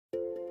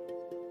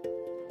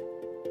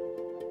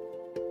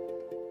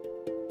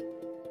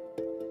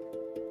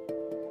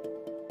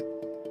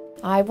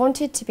I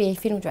wanted to be a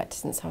funeral director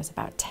since I was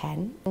about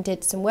 10 and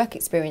did some work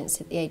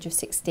experience at the age of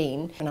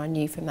 16, and I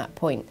knew from that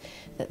point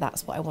that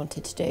that's what I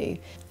wanted to do.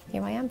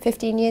 Here I am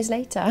 15 years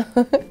later.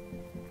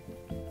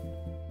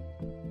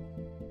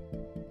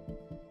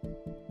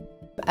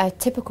 A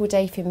typical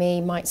day for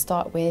me might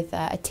start with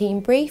a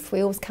team brief.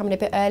 We always come in a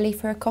bit early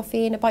for a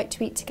coffee and a bite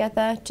to eat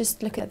together,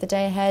 just look at the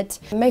day ahead.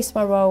 Most of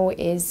my role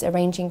is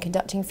arranging and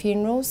conducting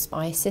funerals.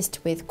 I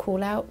assist with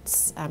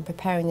call-outs and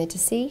preparing the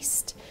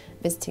deceased,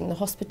 visiting the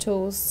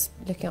hospitals,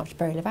 looking after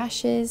burial of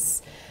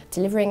ashes,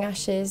 delivering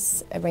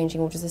ashes,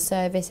 arranging orders of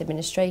service,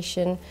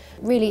 administration.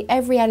 Really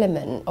every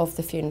element of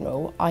the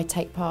funeral I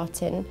take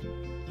part in.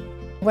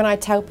 When I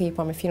tell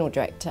people I'm a funeral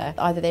director,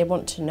 either they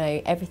want to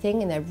know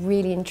everything and they're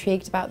really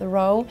intrigued about the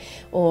role,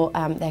 or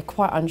they're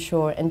quite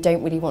unsure and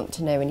don't really want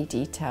to know any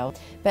detail.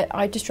 But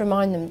I just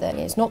remind them that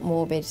it's not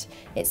morbid,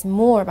 it's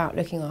more about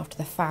looking after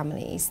the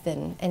families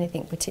than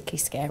anything particularly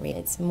scary.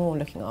 It's more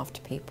looking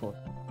after people.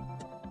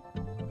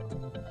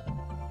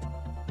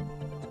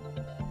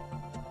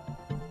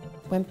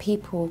 When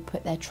people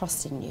put their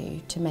trust in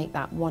you to make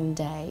that one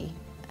day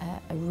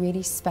a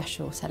really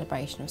special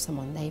celebration of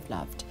someone they've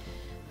loved,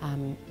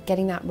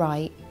 getting that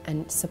right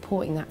and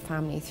supporting that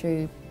family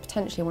through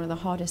potentially one of the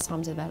hardest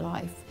times of their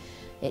life,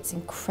 it's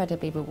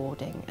incredibly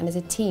rewarding. And as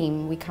a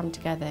team, we come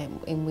together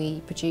and we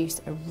produce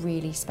a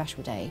really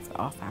special day for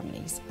our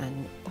families,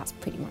 and that's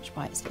pretty much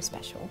why it's so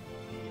special.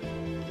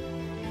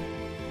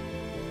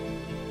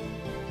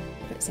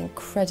 It's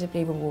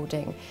incredibly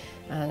rewarding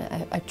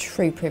and a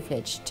true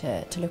privilege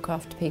to look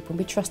after people and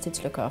be trusted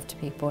to look after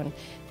people and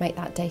make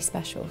that day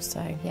special.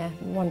 So yeah,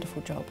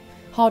 wonderful job.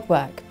 Hard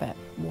work, but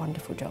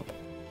wonderful job.